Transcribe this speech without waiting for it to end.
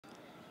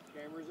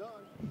Camera's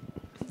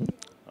on.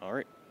 All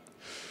right.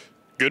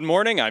 Good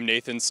morning, I'm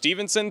Nathan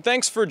Stephenson.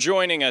 Thanks for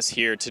joining us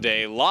here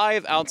today,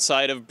 live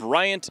outside of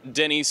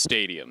Bryant-Denny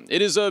Stadium.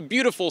 It is a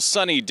beautiful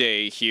sunny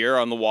day here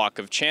on the Walk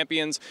of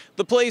Champions,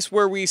 the place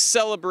where we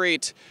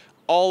celebrate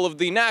all of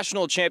the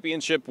national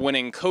championship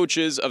winning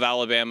coaches of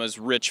Alabama's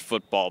rich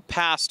football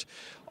past.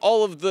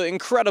 All of the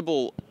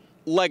incredible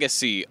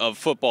legacy of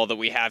football that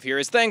we have here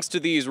is thanks to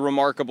these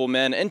remarkable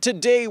men, and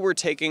today we're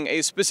taking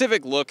a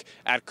specific look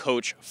at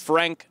Coach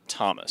Frank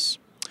Thomas.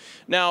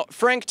 Now,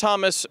 Frank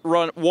Thomas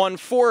won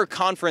 4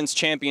 conference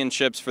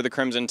championships for the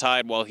Crimson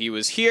Tide while he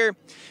was here.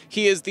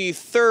 He is the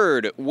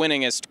 3rd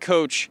winningest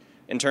coach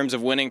in terms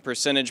of winning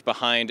percentage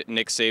behind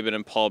Nick Saban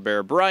and Paul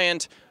Bear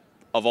Bryant,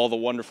 of all the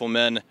wonderful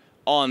men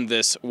on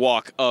this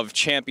Walk of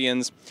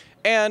Champions.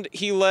 And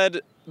he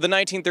led the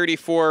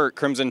 1934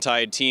 Crimson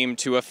Tide team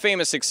to a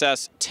famous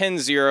success,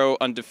 10-0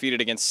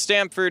 undefeated against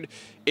Stanford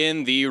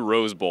in the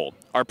Rose Bowl.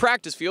 Our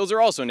practice fields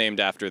are also named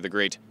after the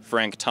great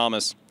Frank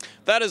Thomas.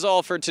 That is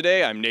all for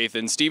today. I'm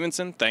Nathan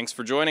Stephenson. Thanks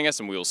for joining us,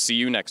 and we will see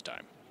you next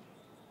time.